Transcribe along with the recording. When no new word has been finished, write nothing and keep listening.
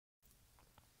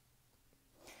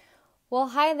Well,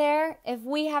 hi there. If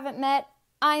we haven't met,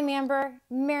 I'm Amber,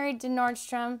 married to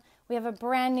Nordstrom. We have a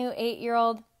brand new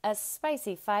 8-year-old, a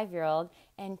spicy 5-year-old,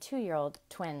 and 2-year-old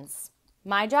twins.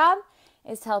 My job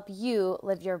is to help you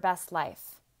live your best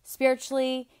life,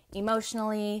 spiritually,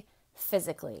 emotionally,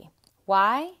 physically.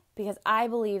 Why? Because I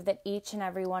believe that each and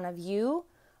every one of you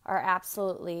are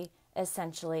absolutely,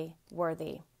 essentially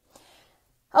worthy.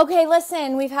 Okay,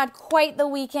 listen, we've had quite the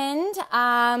weekend.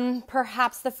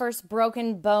 Perhaps the first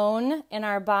broken bone in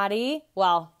our body.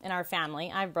 Well, in our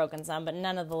family. I've broken some, but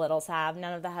none of the littles have.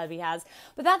 None of the hubby has.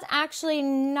 But that's actually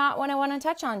not what I want to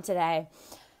touch on today.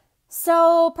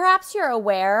 So perhaps you're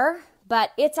aware,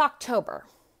 but it's October.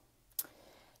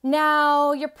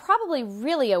 Now, you're probably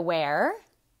really aware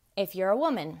if you're a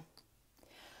woman.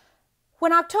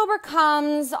 When October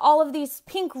comes, all of these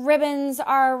pink ribbons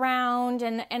are around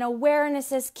and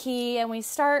awareness is key, and we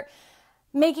start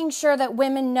making sure that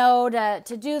women know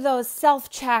to do those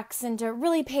self-checks and to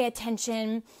really pay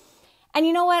attention. And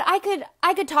you know what? I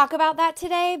could talk about that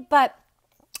today, but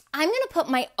I'm going to put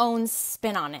my own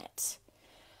spin on it.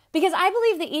 Because I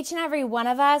believe that each and every one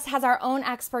of us has our own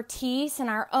expertise and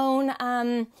our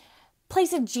own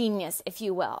place of genius, if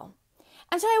you will.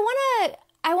 And so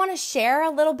I want to share a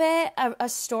little bit of a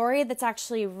story that's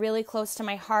actually really close to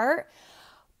my heart,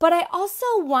 but I also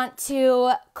want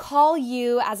to call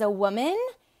you as a woman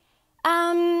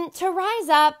to rise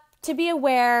up, to be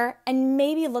aware, and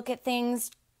maybe look at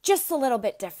things just a little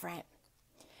bit different.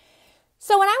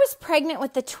 So when I was pregnant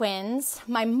with the twins,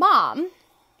 my mom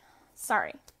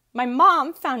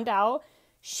found out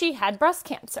she had breast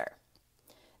cancer.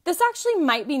 This actually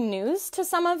might be news to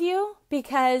some of you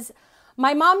because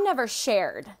my mom never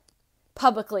shared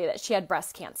publicly that she had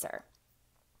breast cancer.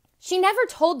 She never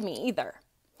told me either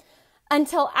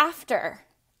until after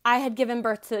I had given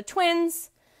birth to the twins,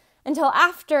 until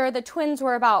after the twins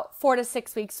were about 4 to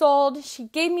 6 weeks old. She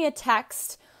gave me a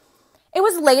text. It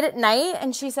was late at night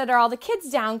and she said, "Are all the kids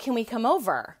down? Can we come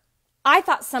over?" I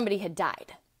thought somebody had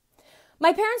died.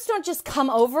 My parents don't just come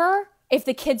over if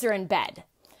the kids are in bed.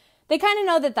 They kind of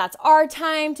know that that's our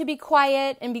time to be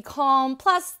quiet and be calm.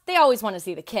 Plus, they always want to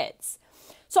see the kids.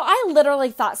 So I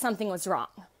literally thought something was wrong.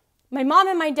 My mom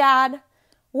and my dad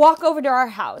walk over to our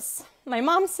house. My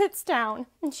mom sits down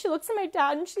and she looks at my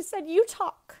dad and she said, "You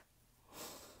talk."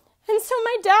 And so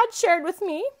my dad shared with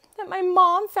me that my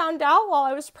mom found out while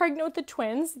I was pregnant with the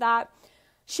twins that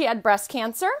she had breast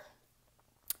cancer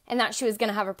and that she was going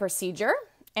to have a procedure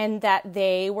and that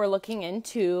they were looking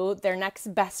into their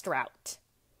next best route.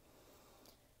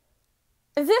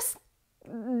 This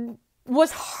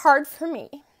was hard for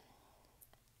me.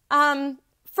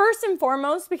 First and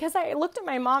foremost, because I looked at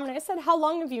my mom and I said, "How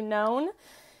long have you known?"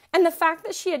 And the fact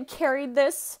that she had carried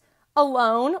this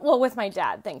alone, well, with my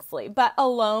dad, thankfully, but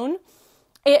alone,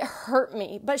 it hurt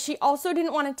me. But she also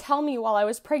didn't want to tell me while I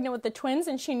was pregnant with the twins,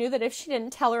 and she knew that if she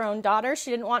didn't tell her own daughter, she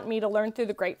didn't want me to learn through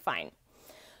the grapevine.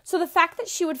 So the fact that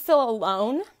she would feel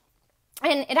alone,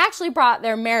 and it actually brought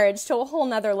their marriage to a whole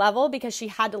nother level because she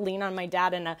had to lean on my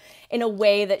dad in a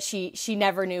way that she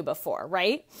never knew before,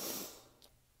 right?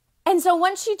 And so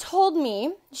when she told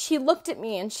me, she looked at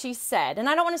me and she said, and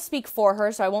I don't want to speak for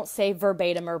her, so I won't say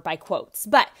verbatim or by quotes,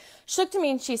 but she looked at me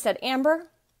and she said,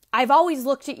 "Amber, I've always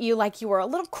looked at you like you were a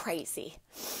little crazy,"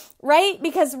 right?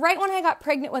 Because right when I got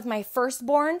pregnant with my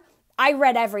firstborn, I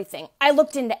read everything. I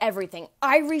looked into everything.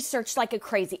 I researched like a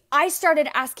crazy. I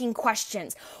started asking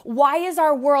questions. Why is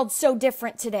our world so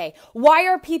different today? Why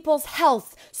are people's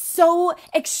health so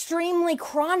extremely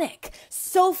chronic,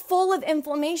 so full of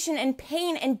inflammation and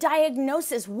pain and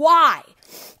diagnosis? Why?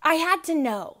 I had to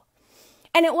know.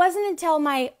 And it wasn't until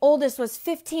my oldest was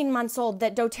 15 months old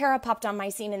that doTERRA popped on my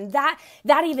scene, and that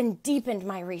even deepened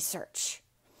my research.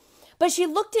 But she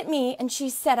looked at me and she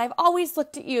said, "I've always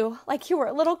looked at you like you were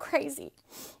a little crazy,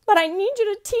 but I need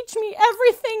you to teach me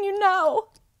everything you know."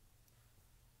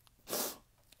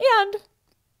 And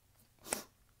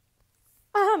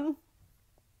I'm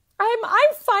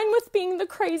fine with being the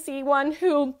crazy one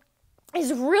who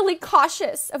is really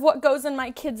cautious of what goes in my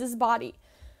kids' body,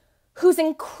 who's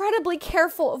incredibly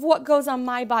careful of what goes on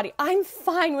my body. I'm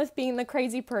fine with being the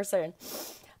crazy person.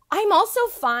 I'm also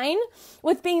fine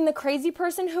with being the crazy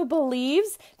person who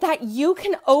believes that you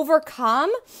can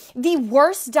overcome the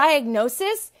worst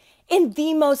diagnosis in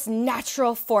the most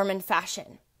natural form and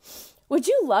fashion. Would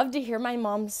you love to hear my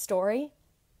mom's story?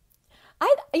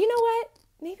 You know what?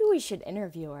 Maybe we should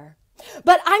interview her.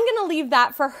 But I'm going to leave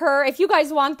that for her. If you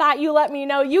guys want that, you let me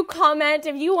know. You comment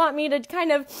if you want me to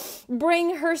kind of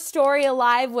bring her story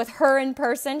alive with her in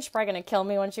person. She's probably going to kill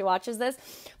me when she watches this.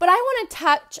 But I want to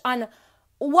touch on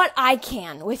what I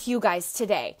can with you guys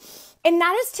today. And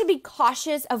that is to be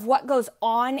cautious of what goes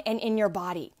on and in your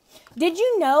body. Did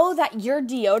you know that your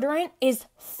deodorant is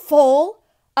full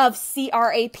of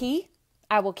CRAP?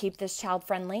 I will keep this child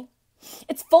friendly.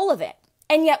 It's full of it.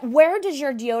 And yet, where does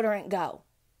your deodorant go?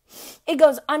 It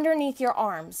goes underneath your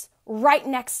arms, right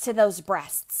next to those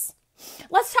breasts.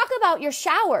 Let's talk about your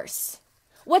showers.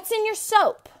 What's in your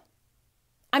soap?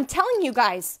 I'm telling you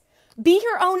guys, be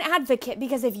your own advocate,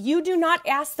 because if you do not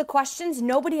ask the questions,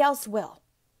 nobody else will.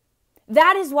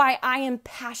 That is why I am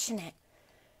passionate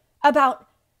about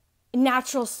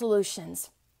natural solutions.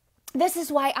 This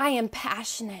is why I am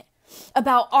passionate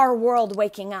about our world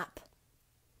waking up.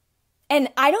 And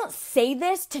I don't say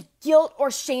this to guilt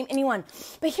or shame anyone,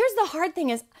 but here's the hard thing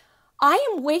is I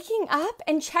am waking up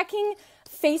and checking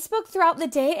Facebook throughout the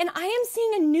day, and I am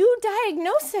seeing a new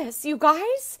diagnosis, you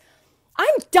guys.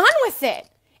 I'm done with it.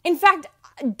 In fact,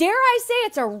 dare I say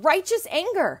it's a righteous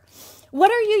anger.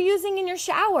 What are you using in your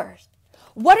showers?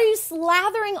 What are you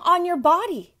slathering on your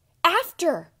body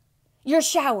after your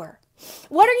shower?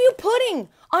 What are you putting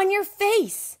on your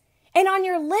face and on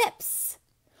your lips?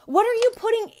 What are you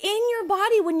putting in your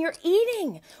body when you're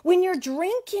eating, when you're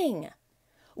drinking?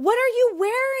 What are you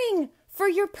wearing for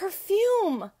your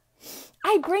perfume?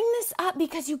 I bring this up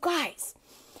because you guys,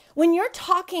 when you're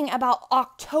talking about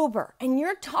October and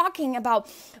you're talking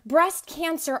about breast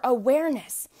cancer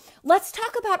awareness, let's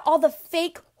talk about all the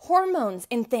fake hormones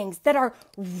and things that are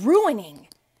ruining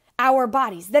our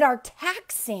bodies, that are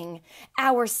taxing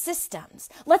our systems.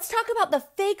 Let's talk about the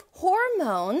fake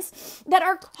hormones that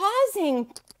are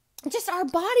causing just our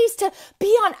bodies to be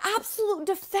on absolute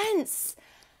defense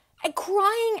and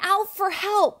crying out for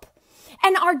help.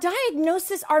 And our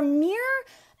diagnosis are mere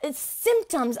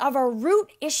symptoms of a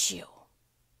root issue.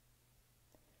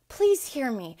 Please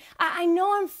hear me. I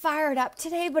know I'm fired up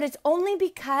today, but it's only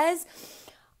because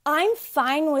I'm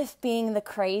fine with being the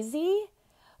crazy.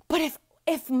 But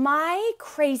if my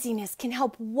craziness can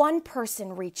help one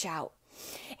person reach out,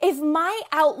 if my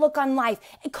outlook on life,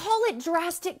 call it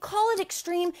drastic, call it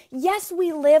extreme, yes,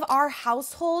 we live our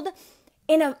household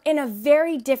in a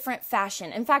very different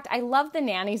fashion. In fact, I love the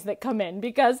nannies that come in,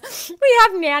 because we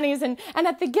have nannies and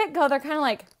at the get-go, they're kind of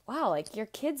like, wow, like your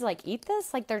kids like eat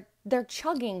this? Like they're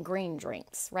chugging green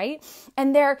drinks, right?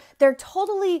 And they're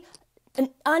totally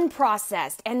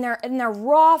unprocessed, and they're in their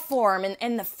raw form,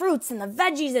 and the fruits and the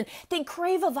veggies, and they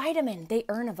crave a vitamin. They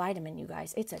earn a vitamin, you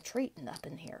guys. It's a treat up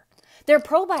in here. Their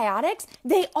probiotics,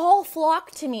 they all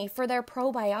flock to me for their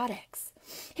probiotics.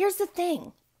 Here's the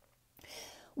thing.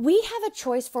 We have a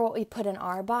choice for what we put in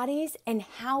our bodies, and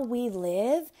how we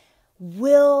live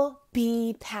will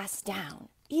be passed down.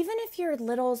 Even if your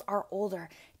littles are older,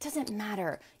 it doesn't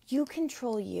matter. You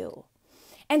control you.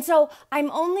 And so I'm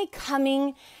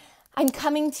coming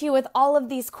to you with all of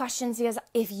these questions because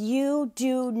if you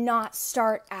do not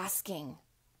start asking,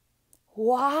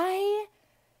 why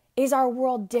is our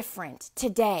world different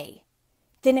today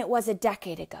than it was a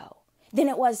decade ago, than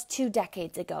it was 2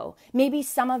 decades ago? Maybe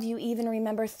some of you even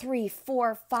remember 3,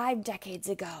 4, 5 decades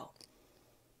ago.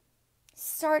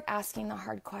 Start asking the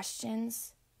hard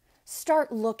questions.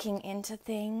 Start looking into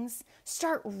things.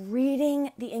 Start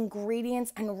reading the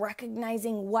ingredients and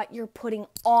recognizing what you're putting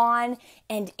on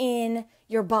and in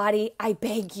your body. I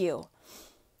beg you.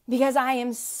 Because I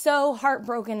am so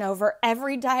heartbroken over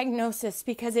every diagnosis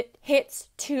because it hits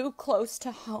too close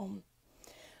to home.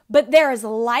 But there is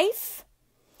life,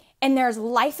 and there's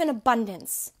life in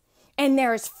abundance, and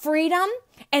there is freedom,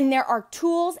 and there are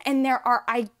tools, and there are,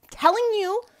 I'm telling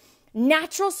you,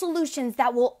 natural solutions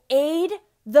that will aid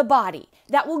the body,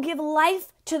 that will give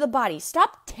life to the body.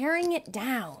 Stop tearing it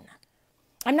down.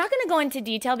 I'm not going to go into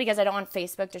detail because I don't want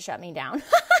Facebook to shut me down,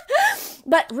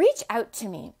 but reach out to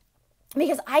me.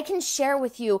 Because I can share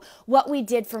with you what we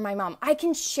did for my mom. I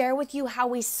can share with you how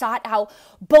we sought out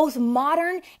both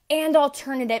modern and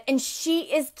alternative. And she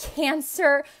is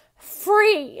cancer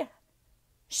free.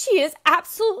 She is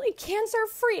absolutely cancer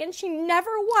free. And she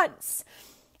never once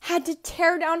had to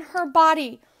tear down her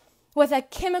body with a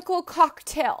chemical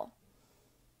cocktail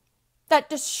that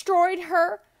destroyed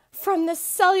her from the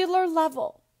cellular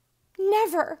level.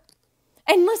 Never.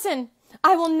 And listen,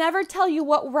 I will never tell you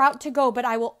what route to go, but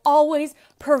I will always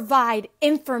provide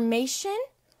information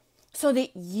so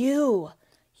that you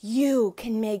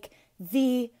can make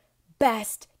the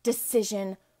best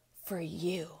decision for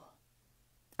you.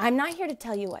 I'm not here to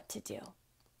tell you what to do.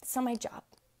 It's not my job.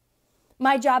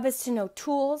 My job is to know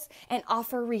tools and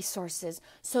offer resources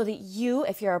so that you,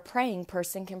 if you're a praying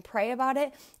person, can pray about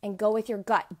it and go with your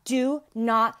gut. Do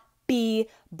not be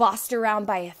bossed around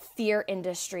by a fear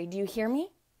industry. Do you hear me?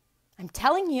 I'm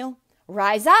telling you,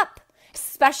 rise up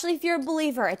especially if you're a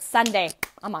believer. It's Sunday.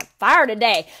 I'm on fire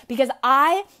today because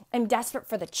I am desperate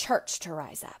for the church to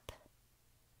rise up.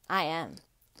 I am.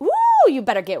 Woo, you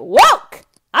better get woke.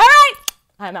 All right,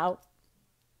 I'm out.